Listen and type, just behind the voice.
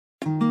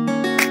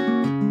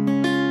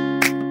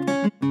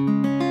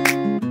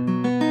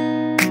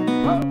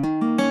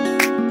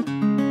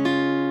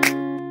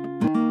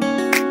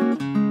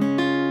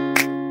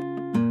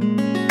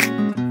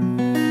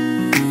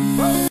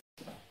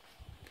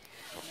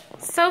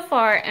So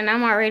far, and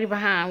I'm already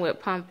behind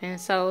with pumping.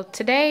 So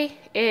today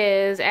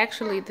is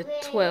actually the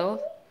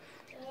 12th.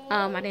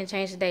 I didn't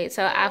change the date.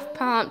 So I've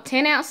pumped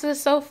 10 ounces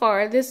so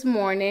far this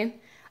morning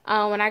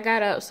when I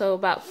got up. So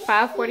about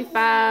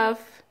 5:45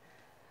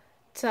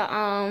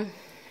 to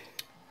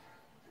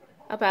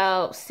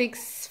about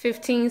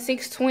 6:15,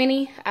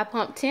 6:20, I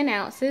pumped 10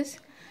 ounces.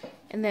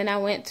 And then I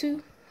went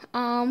to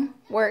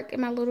work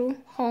in my little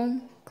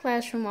home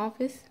classroom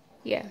office.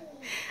 Yeah.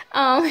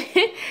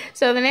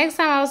 So the next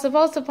time I was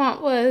supposed to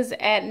pump was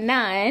at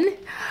 9.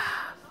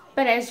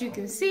 But as you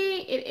can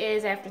see, it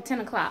is after 10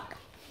 o'clock.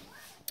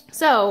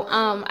 So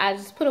I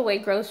just put away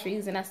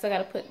groceries and I still got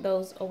to put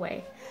those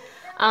away.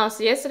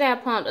 So yesterday I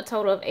pumped a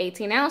total of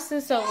 18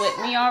 ounces. So with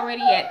me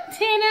already at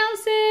 10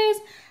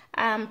 ounces,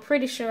 I'm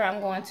pretty sure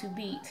I'm going to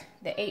beat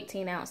the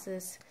 18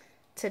 ounces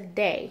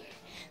today.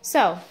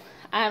 So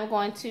I'm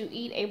going to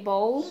eat a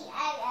bowl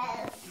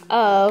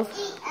of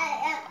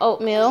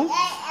oatmeal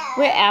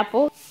with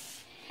apple.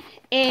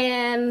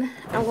 And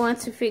I'm going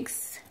to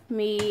fix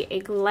me a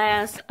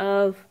glass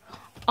of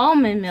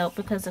almond milk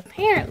because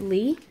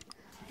apparently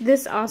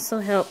this also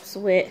helps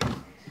with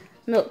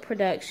milk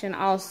production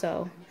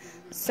also.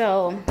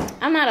 So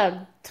I'm not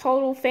a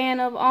total fan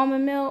of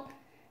almond milk,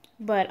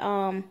 but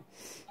y'all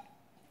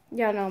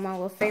know my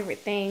little favorite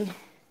thing.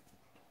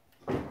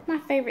 My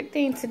favorite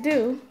thing to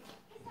do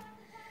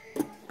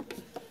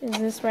is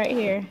this right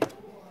here.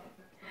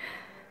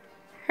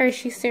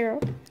 Hershey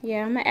syrup.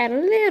 Yeah, I'm gonna add a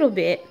little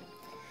bit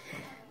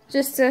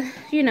just to,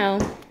 you know,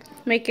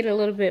 make it a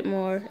little bit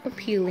more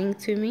appealing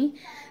to me.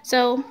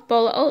 So,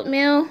 bowl of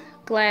oatmeal,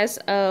 glass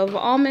of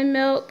almond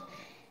milk,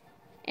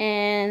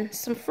 and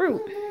some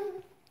fruit.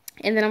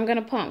 And then I'm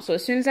gonna pump. So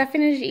as soon as I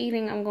finish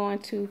eating, I'm going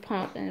to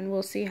pump and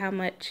we'll see how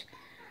much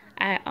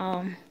I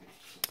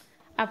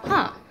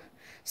pump.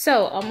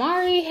 So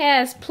Amari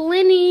has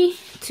plenty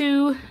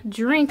to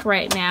drink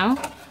right now.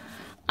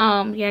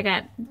 Yeah, I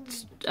got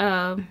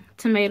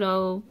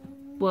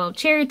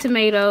cherry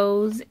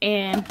tomatoes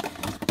and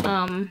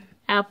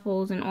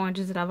apples and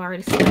oranges that I've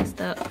already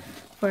sliced up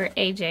for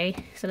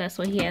AJ. So that's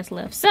what he has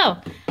left. So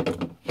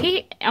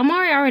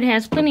Amari already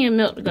has plenty of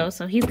milk to go.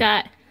 So he's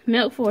got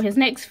milk for his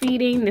next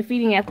feeding, the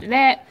feeding after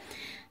that,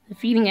 the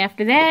feeding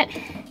after that,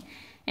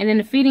 and then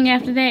the feeding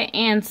after that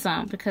and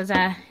some, because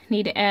I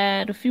need to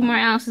add a few more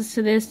ounces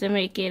to this to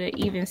make it an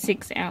even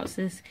 6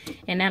 ounces,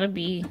 and that'll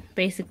be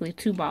basically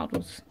 2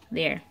 bottles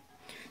there.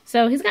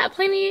 So he's got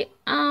plenty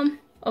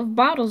of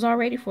bottles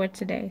already for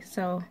today.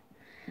 So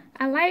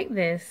I like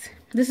this.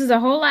 This is a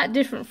whole lot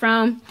different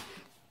from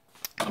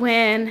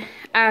when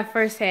I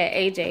first had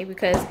AJ,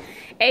 because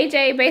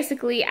AJ,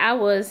 basically I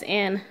was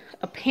in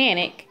a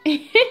panic.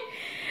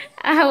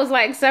 I was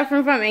like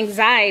suffering from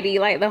anxiety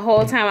like the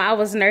whole time I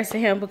was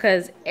nursing him,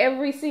 because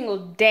every single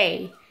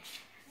day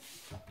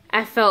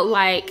I felt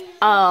like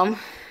I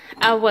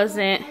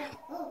wasn't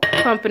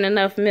pumping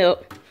enough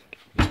milk.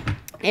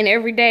 And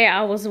every day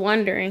I was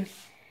wondering,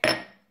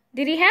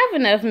 did he have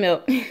enough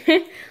milk?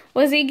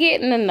 Was he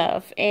getting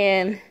enough?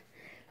 And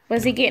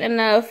was he getting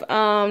enough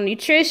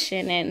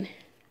nutrition? And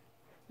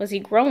was he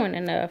growing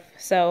enough?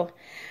 So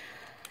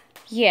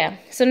yeah.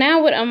 So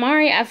now with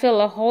Amari, I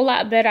feel a whole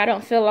lot better. I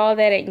don't feel all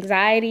that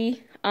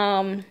anxiety.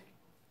 And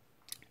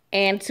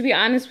to be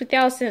honest with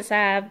y'all, since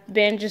I've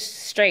been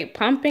just straight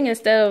pumping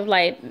instead of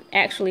like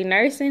actually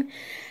nursing,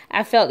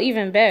 I felt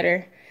even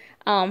better.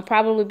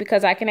 Probably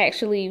because I can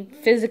actually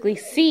physically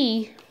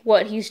see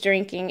what he's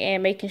drinking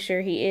and making sure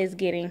he is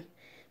getting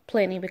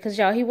plenty. Because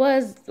y'all, he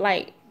was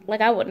like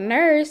I would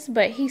nurse,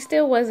 but he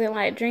still wasn't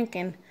like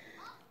drinking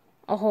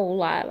a whole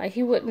lot. Like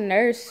he wouldn't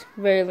nurse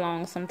very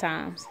long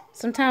sometimes.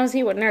 Sometimes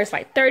he would nurse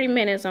like 30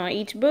 minutes on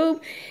each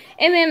boob.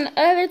 And then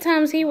other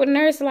times he would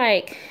nurse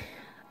like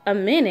a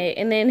minute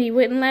and then he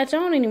wouldn't latch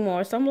on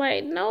anymore. So I'm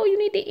like, no, you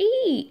need to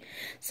eat.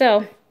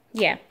 So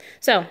yeah.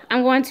 So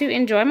I'm going to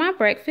enjoy my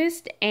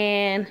breakfast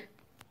and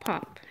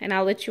pump. And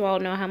I'll let you all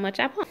know how much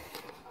I pump.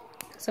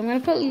 So I'm going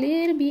to put a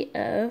little bit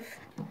of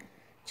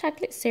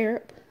chocolate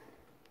syrup.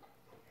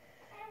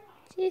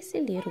 Just a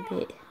little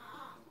bit.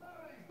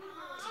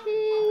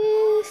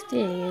 Just a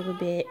little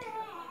bit.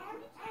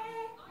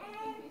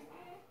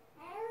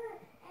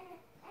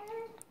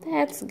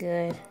 That's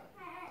good.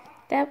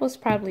 That was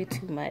probably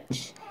too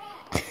much.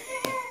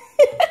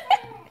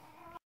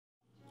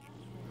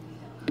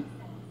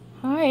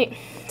 Alright,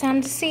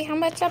 time to see how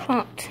much I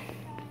pumped.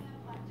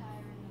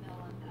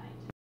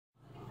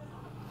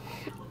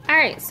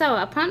 Alright, so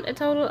I pumped a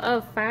total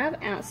of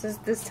 5 ounces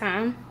this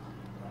time.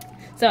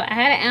 So I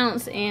had an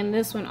ounce in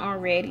this one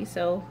already,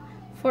 so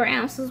 4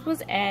 ounces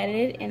was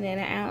added and then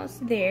an ounce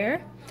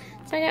there.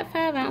 So I got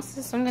 5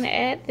 ounces, so I'm going to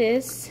add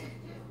this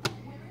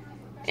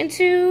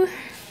into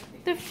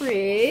the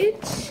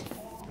fridge.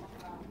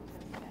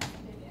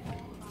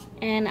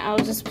 And I'll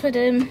just put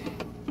them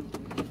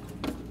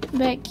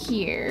back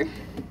here.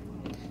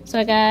 So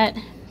I got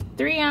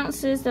 3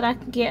 ounces that I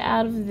can get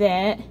out of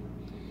that.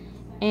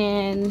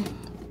 And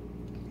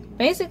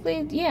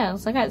basically, yeah,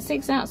 so I got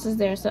 6 ounces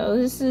there. So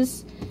this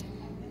is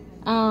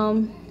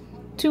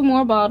 2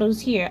 more bottles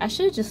here. I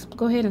should just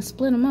go ahead and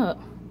split them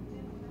up.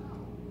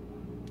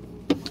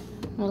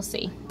 We'll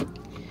see.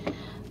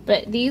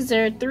 But these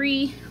are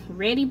 3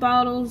 ready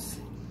bottles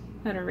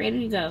that are ready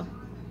to go.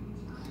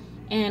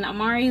 And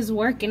Amari is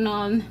working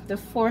on the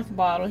 4th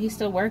bottle. He's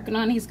still working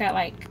on it. He's got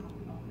like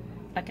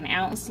an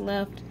ounce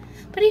left.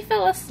 But he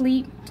fell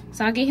asleep.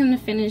 So I'll get him to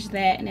finish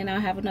that, and then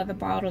I'll have another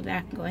bottle that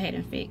I can go ahead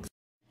and fix.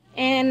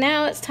 And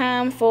now it's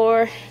time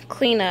for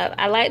cleanup.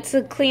 I like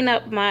to clean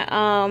up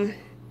my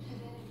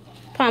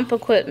pump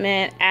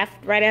equipment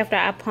right after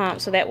I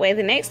pump, so that way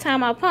the next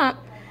time I pump,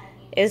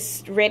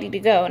 it's ready to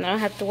go, and I don't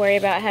have to worry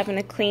about having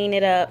to clean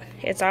it up.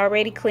 It's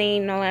already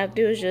clean. All I have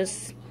to do is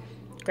just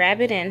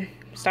grab it and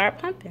start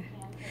pumping.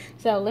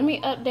 So let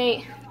me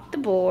update the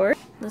board.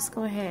 Let's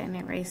go ahead and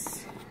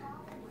erase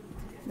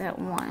that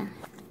 1.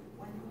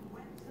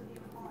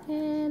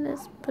 And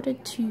let's put a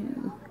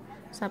 2.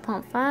 So I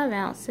pump 5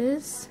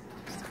 ounces.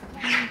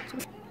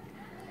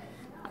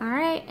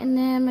 Alright, and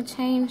then I'm going to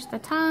change the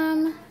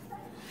time.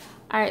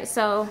 Alright,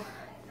 so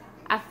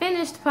I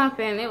finished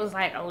pumping. It was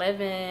like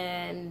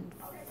 11:15,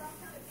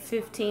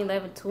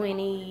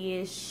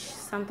 11:20-ish,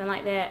 something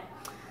like that.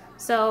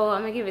 So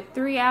I'm going to give it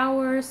 3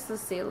 hours.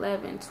 Let's see,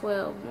 11,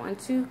 12, 1,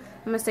 2. I'm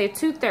going to say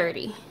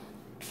 2:30.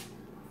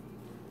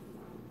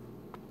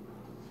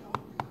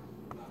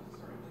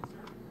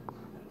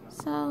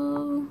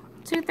 So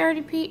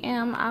 2:30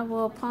 p.m. I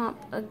will pump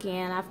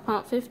again. I've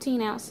pumped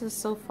 15 ounces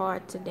so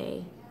far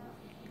today.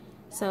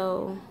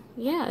 So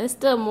yeah, it's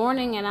still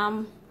morning and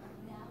I'm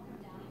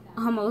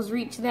almost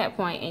reached that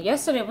point. And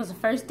yesterday was the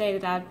first day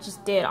that I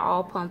just did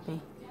all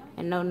pumping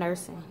and no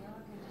nursing.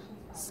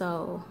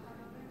 So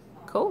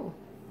cool.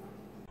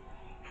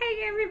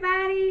 Hey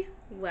everybody,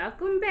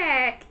 welcome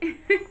back.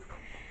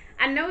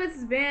 I know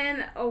it's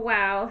been a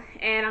while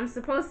and I'm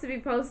supposed to be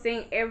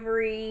posting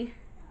every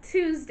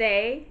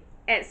Tuesday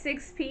at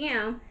 6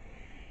 p.m.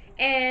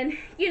 and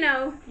you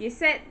know, you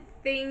set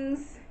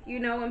things, you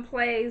know, in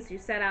place, you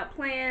set out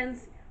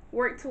plans,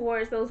 work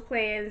towards those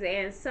plans,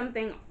 and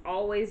something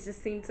always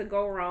just seems to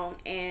go wrong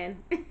and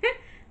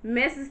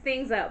messes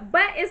things up.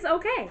 But it's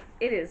okay.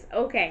 It is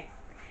okay.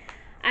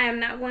 I am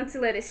not going to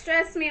let it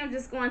stress me. I'm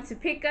just going to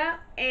pick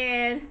up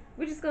and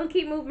we're just going to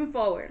keep moving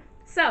forward.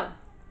 So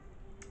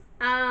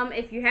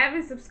if you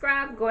haven't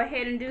subscribed, go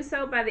ahead and do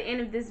so by the end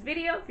of this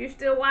video. If you're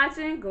still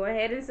watching, go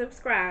ahead and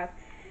subscribe.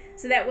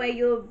 So that way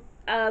you'll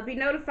be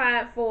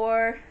notified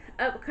for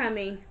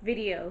upcoming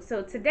videos.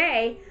 So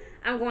today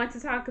I'm going to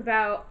talk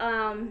about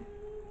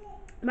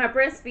my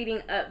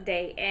breastfeeding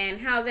update and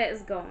how that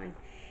is going.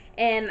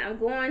 And I'm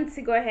going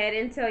to go ahead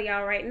and tell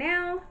y'all right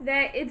now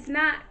that it's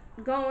not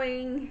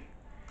going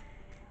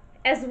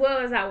as well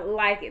as I would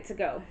like it to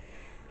go.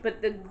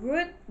 But the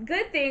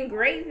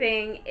great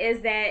thing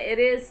is that it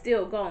is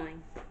still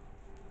going.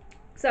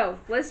 So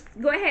let's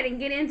go ahead and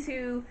get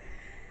into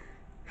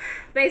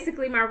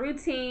basically my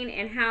routine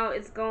and how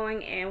it's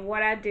going and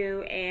what I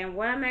do and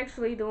what I'm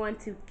actually doing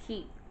to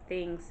keep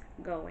things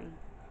going.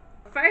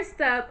 First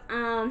up,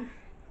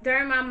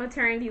 during my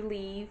maternity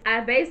leave, I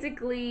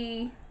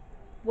basically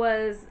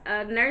was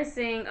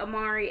nursing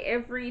Amari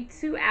every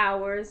 2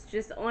 hours,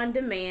 just on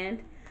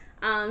demand.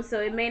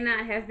 So it may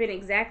not have been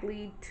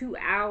exactly 2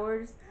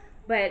 hours,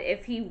 but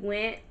if he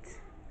went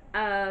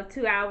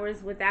 2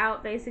 hours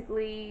without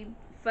basically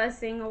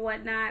fussing or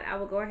whatnot, I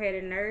would go ahead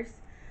and nurse.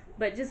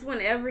 But just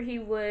whenever he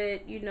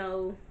would, you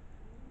know,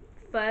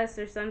 fuss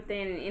or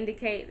something and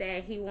indicate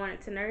that he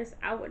wanted to nurse,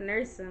 I would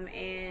nurse him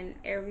and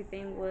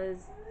everything was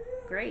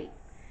great.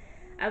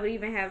 I would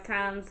even have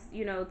times,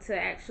 you know, to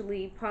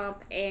actually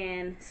pump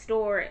and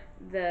store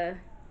the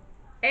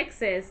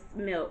excess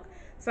milk.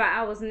 So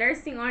I was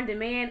nursing on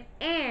demand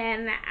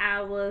and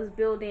I was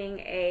building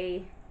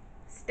a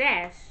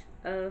stash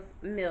of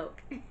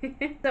milk.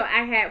 So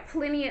I had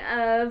plenty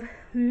of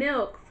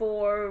milk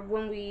for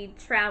when we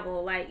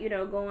travel, like, you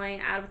know, going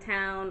out of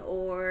town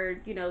or,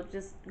 you know,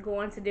 just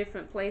going to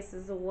different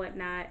places or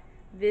whatnot,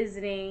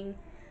 visiting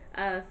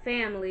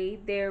family.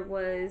 There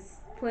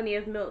was plenty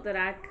of milk that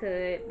I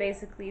could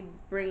basically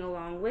bring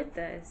along with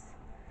us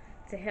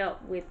to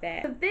help with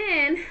that. But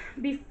then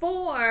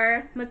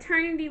before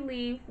maternity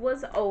leave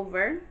was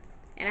over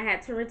and I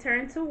had to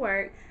return to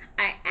work,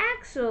 I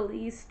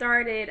actually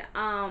started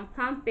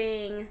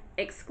pumping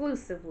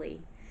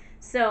exclusively.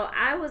 So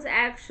I was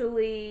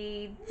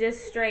actually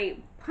just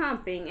straight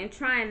pumping and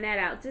trying that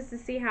out just to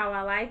see how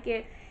I like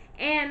it.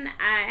 And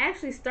I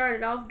actually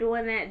started off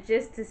doing that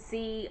just to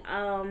see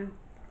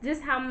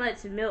just how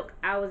much milk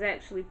I was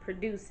actually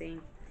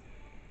producing.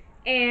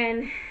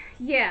 And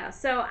yeah,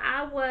 so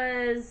I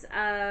was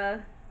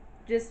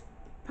just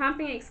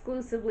pumping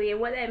exclusively,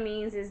 and what that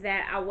means is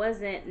that I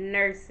wasn't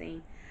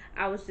nursing.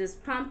 I was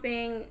just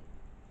pumping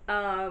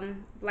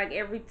like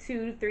every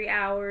 2 to 3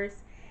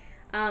 hours,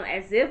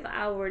 as if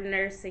I were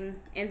nursing,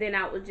 and then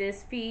I would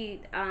just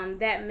feed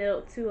that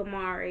milk to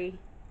Amari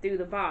through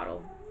the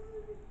bottle.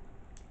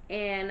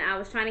 And I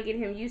was trying to get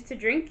him used to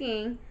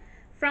drinking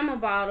from a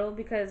bottle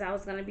because I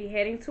was going to be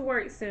heading to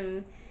work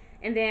soon.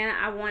 And then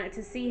I wanted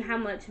to see how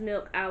much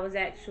milk I was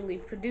actually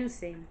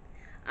producing.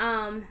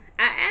 I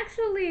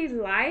actually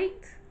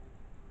liked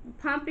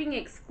pumping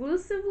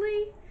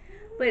exclusively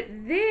But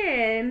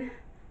then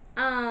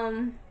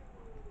I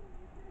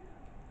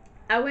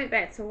went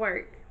back to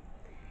work.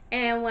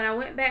 And when I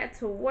went back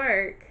to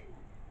work,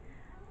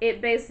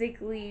 it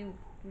basically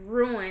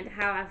ruined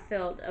how I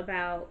felt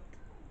about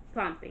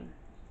pumping.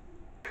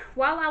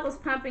 While I was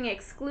pumping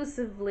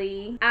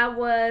exclusively, I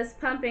was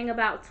pumping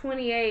about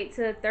 28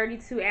 to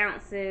 32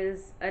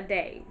 ounces a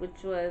day,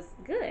 which was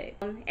good.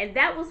 And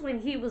that was when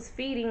he was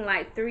feeding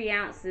like 3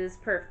 ounces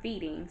per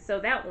feeding. So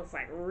that was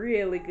like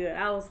really good.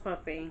 I was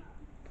pumping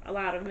a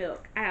lot of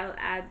milk.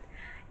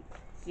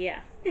 Yeah.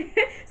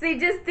 See,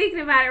 just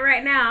thinking about it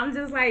right now, I'm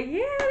just like,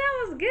 yeah,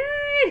 that was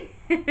good.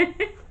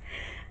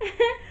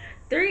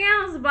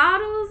 3-ounce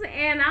bottles,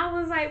 and I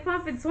was like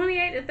pumping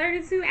 28 to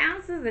 32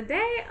 ounces a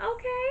day.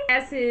 Okay.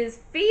 As his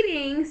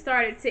feeding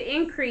started to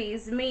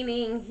increase,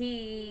 meaning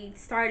he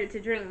started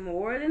to drink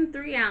more than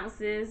 3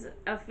 ounces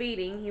of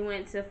feeding, he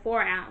went to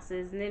 4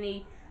 ounces, and then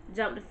he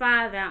jumped to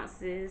 5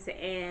 ounces,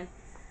 and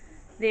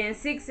then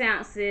 6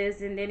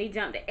 ounces, and then he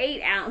jumped to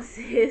 8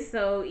 ounces.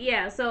 So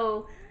yeah,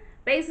 so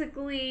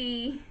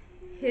basically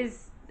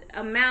his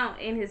amount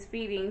in his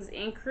feedings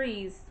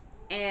increased,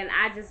 and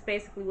I just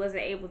basically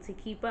wasn't able to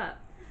keep up.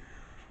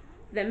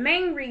 The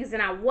main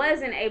reason I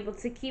wasn't able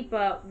to keep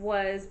up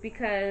was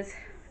because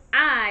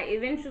I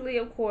eventually,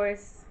 of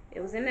course,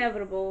 it was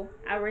inevitable,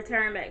 I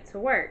returned back to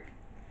work.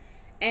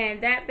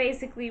 And that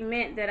basically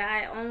meant that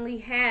I only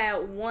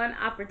had one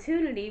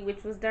opportunity,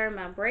 which was during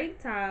my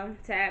break time,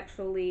 to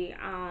actually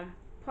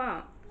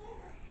pump.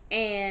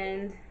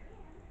 And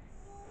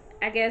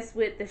I guess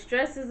with the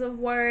stresses of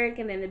work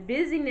and then the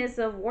busyness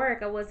of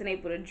work, I wasn't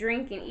able to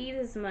drink and eat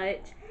as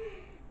much.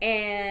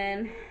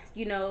 And,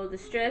 you know, the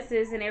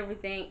stresses and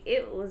everything,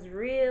 it was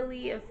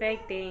really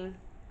affecting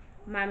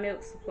my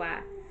milk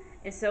supply.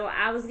 And so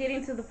I was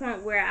getting to the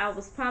point where I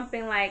was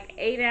pumping like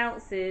 8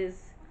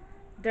 ounces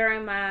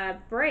during my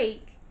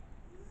break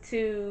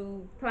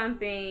to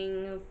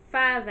pumping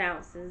 5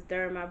 ounces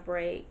during my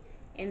break,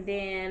 and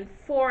then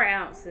 4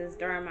 ounces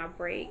during my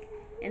break,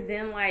 and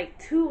then like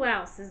 2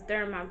 ounces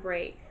during my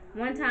break.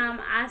 One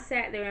time I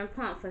sat there and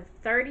pumped for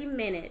 30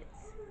 minutes,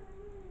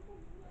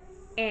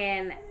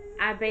 and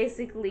I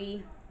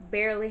basically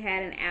barely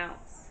had an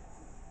ounce.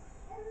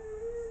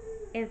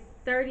 In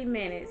 30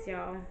 minutes,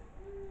 y'all,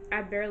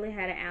 I barely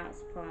had an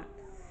ounce pumped.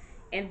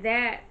 And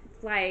that,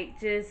 like,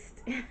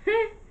 just,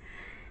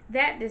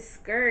 that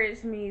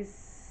discouraged me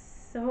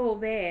so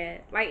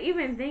bad. Like,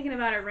 even thinking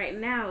about it right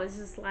now, it's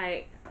just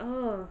like,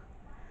 oh,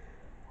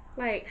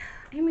 like,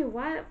 Amy,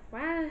 why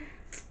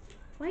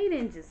you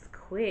didn't just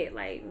quit?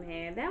 Like,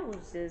 man, that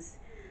was just,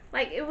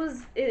 like,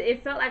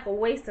 it felt like a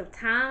waste of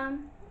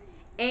time,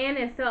 and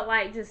it felt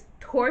like just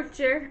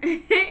torture,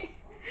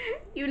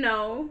 you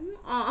know,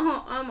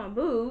 on my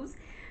boobs,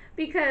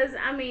 because,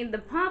 I mean, the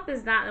pump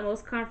is not the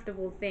most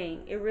comfortable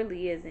thing. It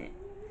really isn't.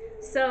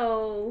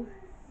 So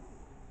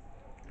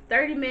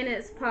 30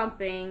 minutes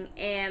pumping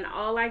and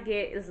all I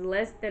get is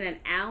less than an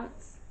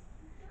ounce.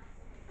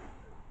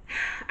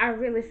 I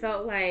really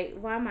felt like,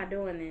 why am I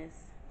doing this?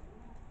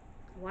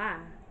 Why?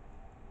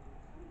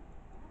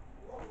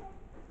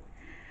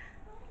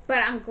 But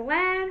I'm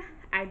glad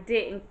I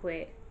didn't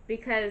quit,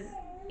 because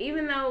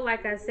even though,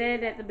 like I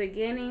said at the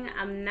beginning,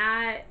 I'm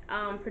not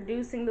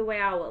producing the way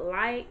I would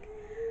like,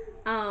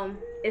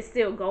 it's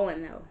still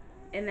going though,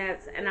 and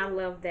I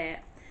love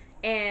that.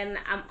 And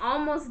I'm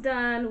almost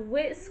done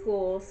with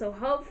school, so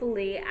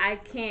hopefully I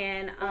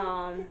can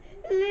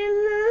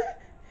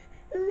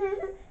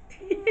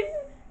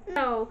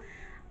so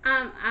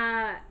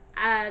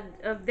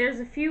there's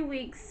a few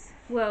weeks,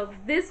 well,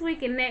 this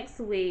week and next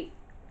week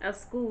of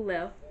school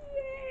left.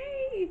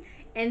 Yay!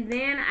 And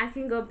then I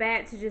can go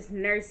back to just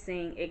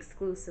nursing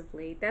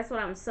exclusively. That's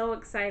what I'm so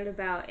excited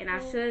about, and I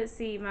should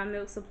see my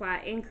milk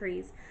supply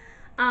increase.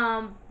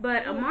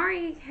 But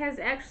Amari has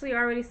actually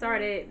already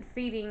started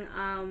feeding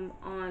on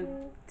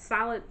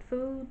solid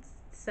foods,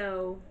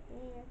 so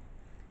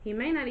he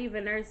may not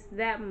even nurse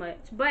that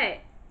much, but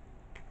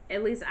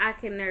at least I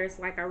can nurse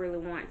like I really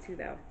want to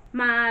though.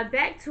 My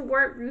back to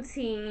work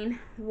routine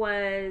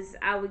was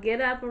I would get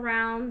up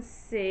around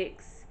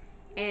 6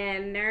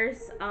 and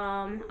nurse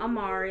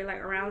Amari like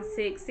around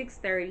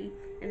 6:30,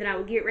 and then I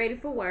would get ready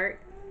for work.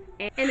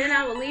 And then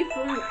I would leave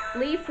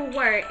for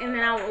work, and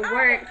then I would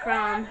work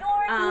from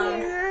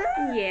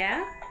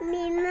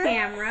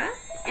camera,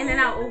 and then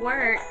I would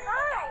work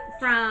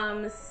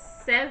from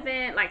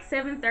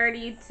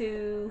 7:30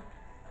 to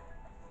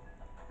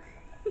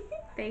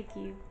thank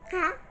you.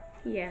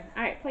 Yeah.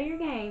 All right, play your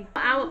game.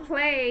 I would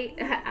play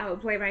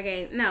my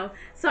game. No.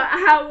 So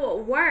I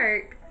would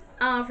work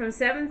from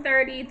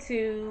 7:30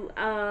 to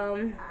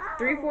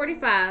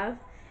 3:45,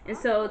 and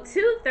so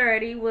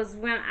 2:30 was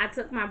when I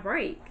took my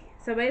break.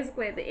 So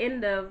basically at the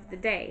end of the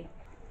day,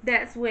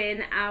 that's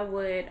when I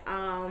would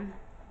pump.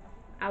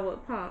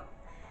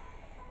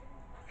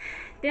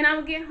 Then I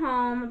would get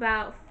home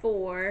about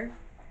 4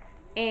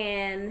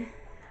 and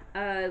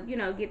you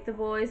know, get the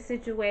boys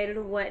situated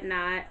or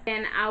whatnot.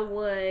 Then I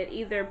would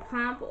either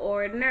pump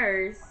or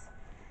nurse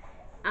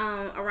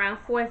around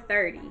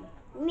 4:30.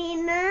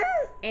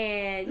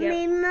 And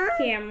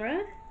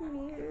camera.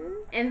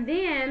 And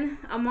then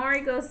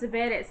Amari goes to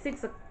bed at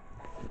 6 o'clock.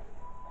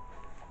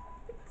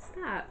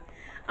 Stop.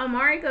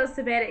 Amari goes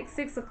to bed at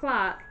 6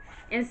 o'clock,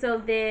 and so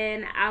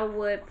then I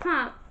would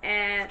pump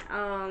at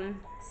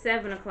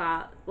 7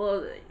 o'clock.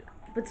 Well,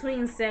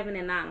 between 7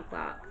 and 9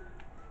 o'clock.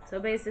 So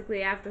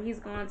basically, after he's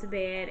gone to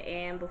bed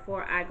and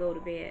before I go to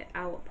bed,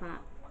 I would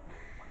pump.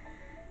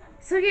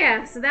 So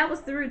yeah, so that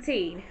was the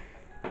routine.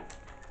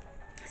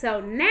 So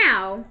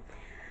now,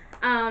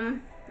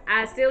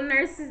 I still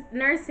nurse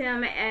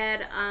him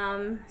at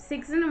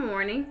 6 in the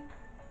morning.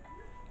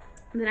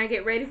 Then I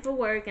get ready for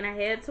work and I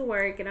head to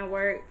work, and I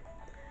work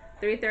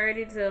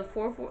 3:30 to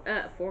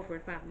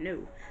 4:45.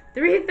 No,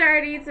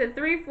 3:30 to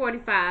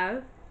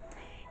 3:45.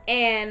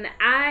 And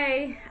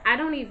I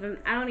don't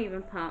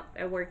even pump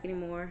at work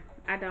anymore.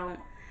 I don't.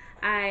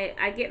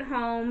 I get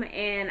home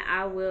and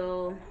I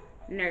will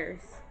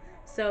nurse.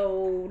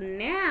 So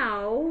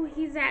now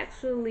he's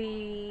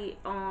actually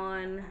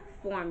on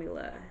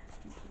formula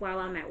while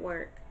I'm at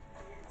work.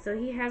 So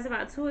he has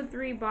about 2 or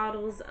 3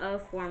 bottles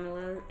of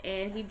formula,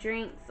 and he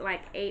drinks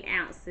like 8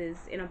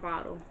 ounces in a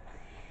bottle.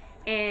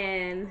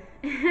 And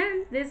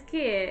this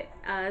kid,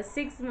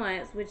 6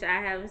 months, which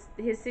I have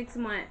his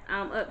 6-month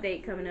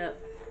update coming up,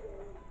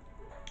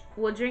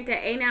 will drink an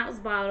 8-ounce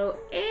bottle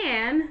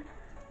and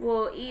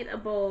will eat a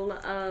bowl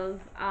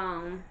of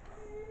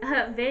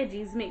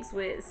veggies mixed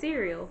with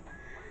cereal.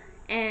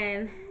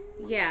 And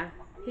yeah,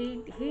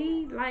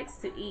 he likes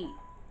to eat.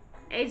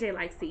 AJ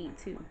likes to eat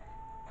too.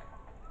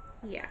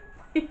 Yeah.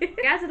 It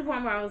got to the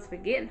point where I was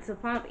forgetting to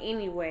pump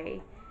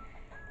anyway,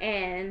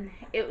 and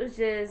it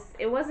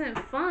wasn't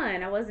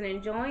fun. I wasn't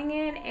enjoying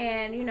it,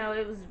 and you know,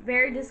 it was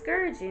very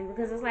discouraging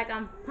because it's like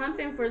I'm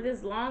pumping for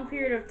this long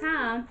period of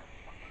time,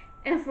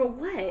 and for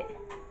what?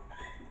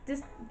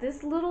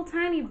 This little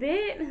tiny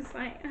bit. It's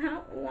like I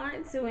don't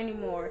want to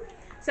anymore.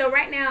 So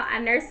right now I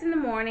nurse in the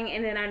morning,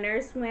 and then I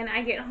nurse when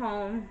I get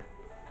home,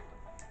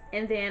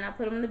 and then I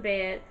put him to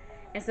bed.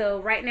 And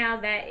so right now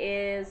that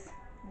is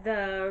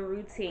the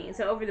routine.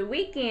 So over the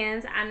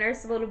weekends I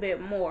nurse a little bit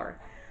more,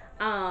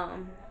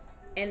 and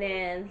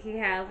then he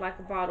has like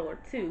a bottle or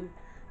 2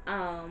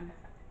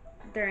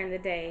 during the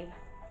day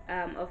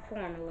of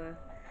formula.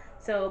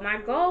 So my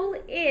goal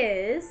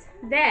is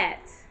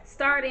that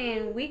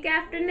starting week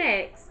after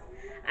next,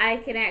 I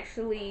can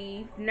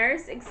actually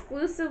nurse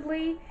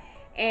exclusively,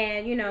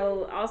 and you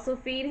know, also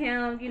feed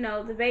him, you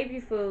know, the baby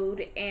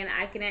food, and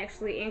I can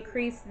actually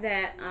increase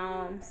that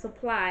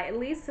supply at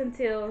least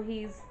until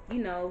he's,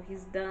 you know,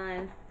 he's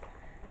done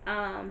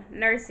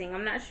nursing.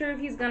 I'm not sure if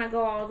he's gonna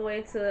go all the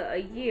way to a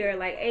year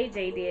like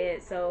AJ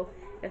did. So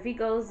if he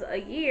goes a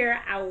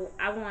year, I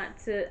want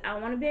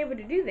to be able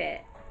to do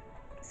that.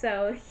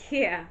 So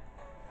yeah,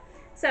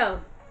 so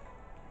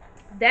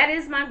that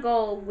is my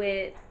goal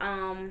with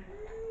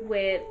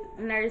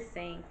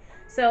nursing.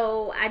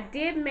 So I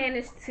did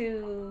manage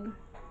to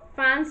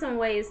find some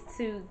ways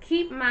to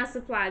keep my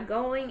supply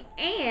going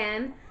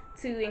and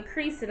to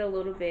increase it a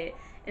little bit.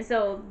 And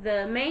so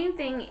the main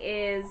thing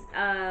is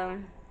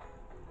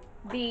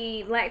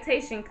the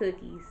lactation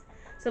cookies.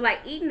 So like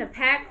eating a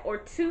pack or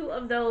 2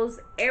 of those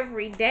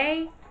every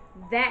day,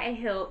 that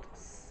helped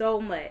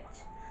so much.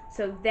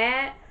 So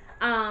that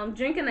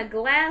drinking a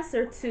glass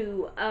or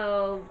 2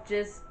 of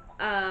just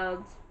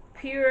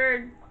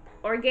pure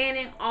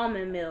organic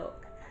almond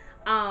milk,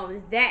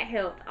 that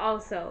helped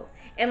also.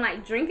 And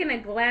like drinking a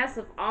glass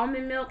of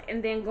almond milk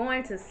and then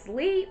going to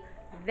sleep,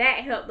 that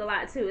helped a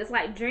lot too. It's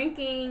like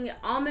drinking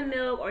almond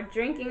milk or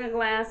drinking a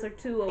glass or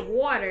 2 of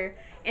water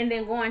and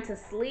then going to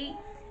sleep.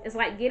 It's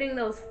like getting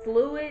those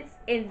fluids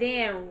and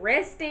then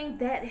resting.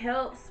 That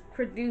helps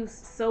produce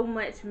so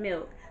much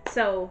milk.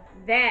 So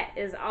that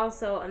is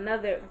also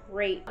another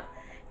great.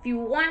 If you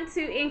want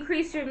to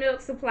increase your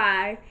milk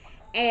supply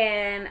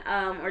and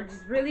or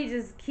just really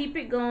just keep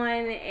it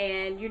going,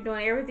 and you're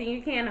doing everything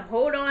you can to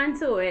hold on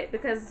to it,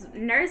 because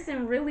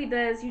nursing really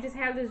does, you just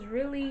have this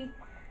really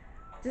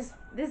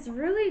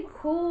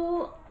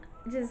cool,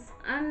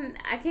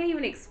 I can't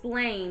even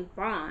explain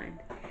bond.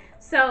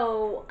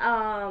 So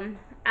I'm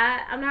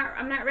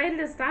not ready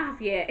to stop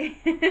yet.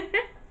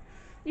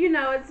 You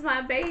know, it's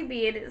my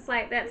baby, and it's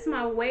like that's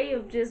my way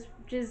of just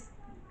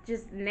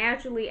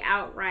naturally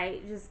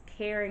outright just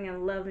caring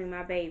and loving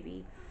my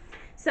baby.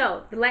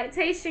 So the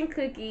lactation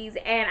cookies,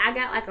 and I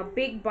got like a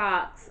big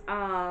box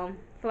for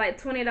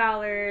like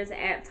 $20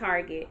 at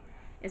Target.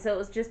 And so it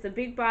was just a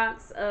big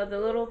box of the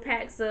little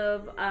packs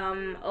of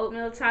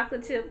oatmeal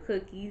chocolate chip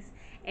cookies,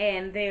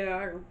 and they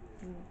are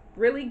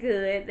really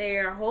good. They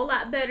are a whole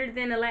lot better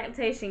than the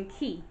lactation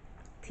tea,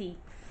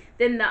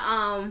 than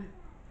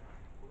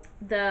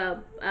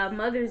the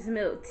mother's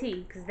milk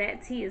tea, because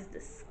that tea is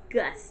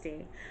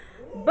disgusting.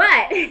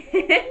 But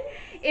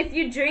if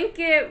you drink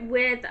it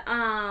with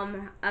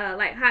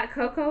like hot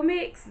cocoa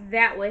mix,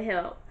 that would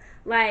help.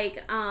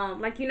 Like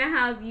you know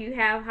how you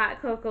have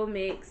hot cocoa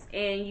mix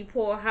and you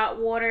pour hot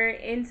water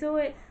into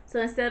it. So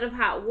instead of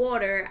hot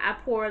water, I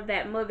pour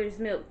that mother's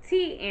milk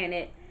tea in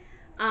it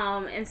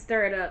and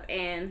stir it up,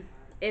 and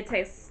it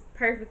tastes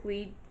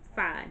perfectly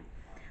fine.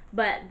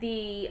 But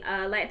the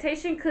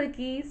lactation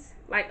cookies,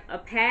 like a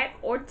pack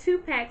or 2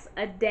 packs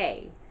a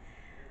day,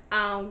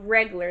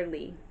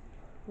 regularly,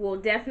 will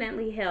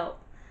definitely help.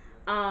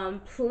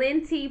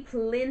 Plenty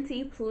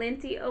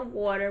of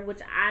water,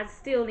 which I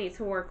still need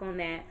to work on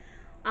that.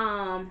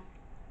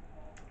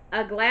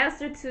 A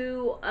glass or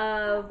 2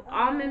 of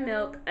almond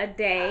milk a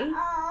day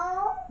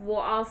will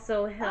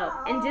also help.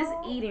 And just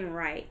eating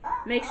right.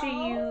 Make sure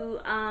you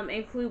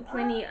include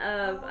plenty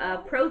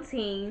of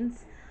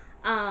proteins,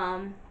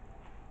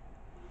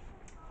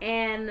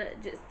 and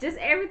just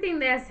everything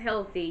that's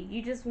healthy.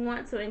 You just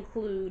want to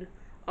include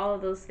all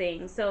of those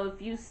things. So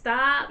if you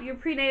stop your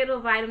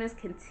prenatal vitamins,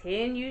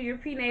 continue your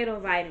prenatal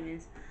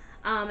vitamins.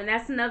 And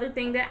that's another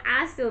thing that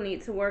I still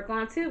need to work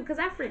on too, because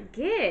I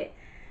forget.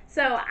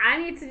 So I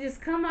need to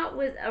just come up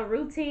with a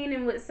routine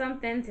and with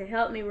something to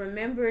help me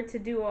remember to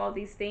do all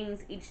these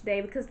things each day,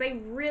 because they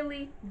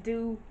really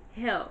do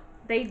help.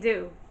 They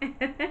do. All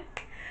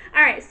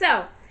right,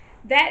 so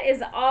that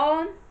is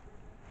all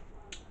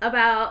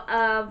about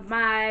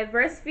my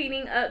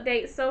breastfeeding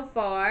update so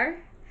far.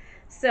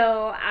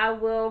 So I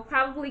will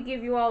probably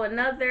give you all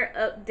another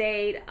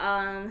update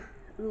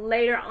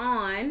later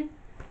on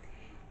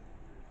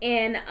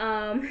in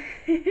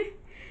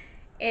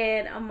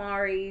in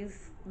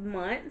Amari's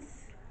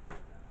months,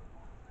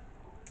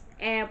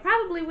 and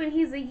probably when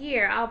he's a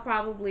year, I'll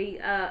probably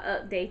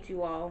update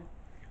you all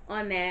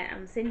on that.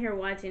 I'm sitting here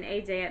watching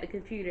AJ at the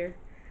computer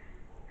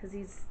because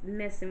he's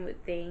messing with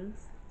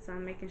things, so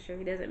I'm making sure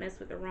he doesn't mess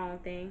with the wrong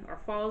thing or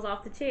falls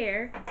off the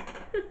chair.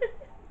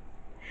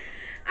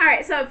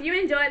 Alright, so if you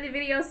enjoyed the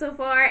video so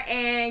far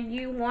and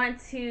you want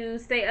to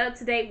stay up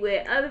to date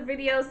with other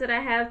videos that I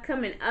have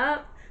coming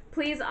up,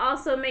 please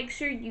also make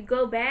sure you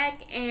go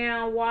back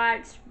and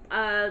watch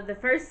the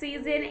first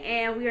season,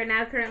 and we are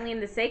now currently in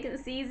the second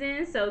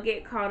season, so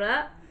get caught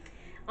up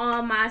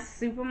on my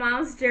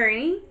Supermom's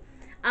journey.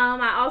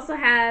 I also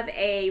have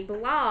a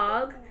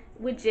blog,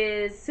 which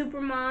is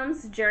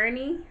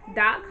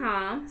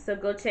supermomsjourney.com, so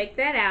go check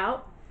that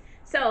out.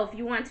 So if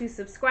you want to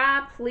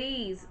subscribe,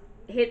 please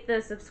hit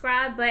the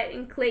subscribe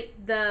button, click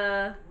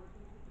the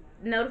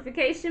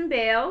notification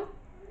bell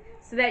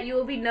so that you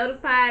will be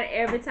notified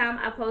every time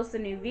I post a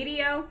new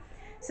video.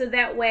 So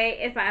that way,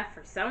 if I,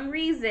 for some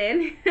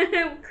reason,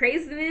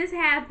 craziness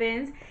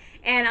happens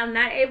and I'm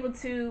not able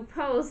to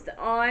post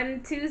on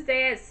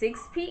Tuesday at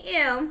 6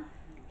 p.m.,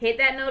 hit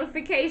that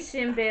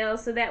notification bell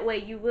so that way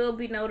you will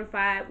be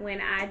notified when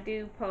I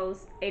do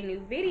post a new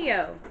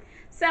video.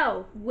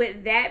 So,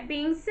 with that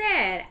being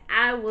said,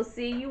 I will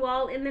see you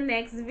all in the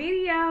next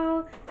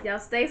video. Y'all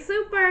stay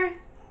super.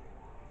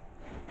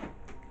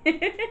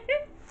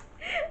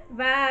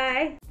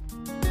 Bye.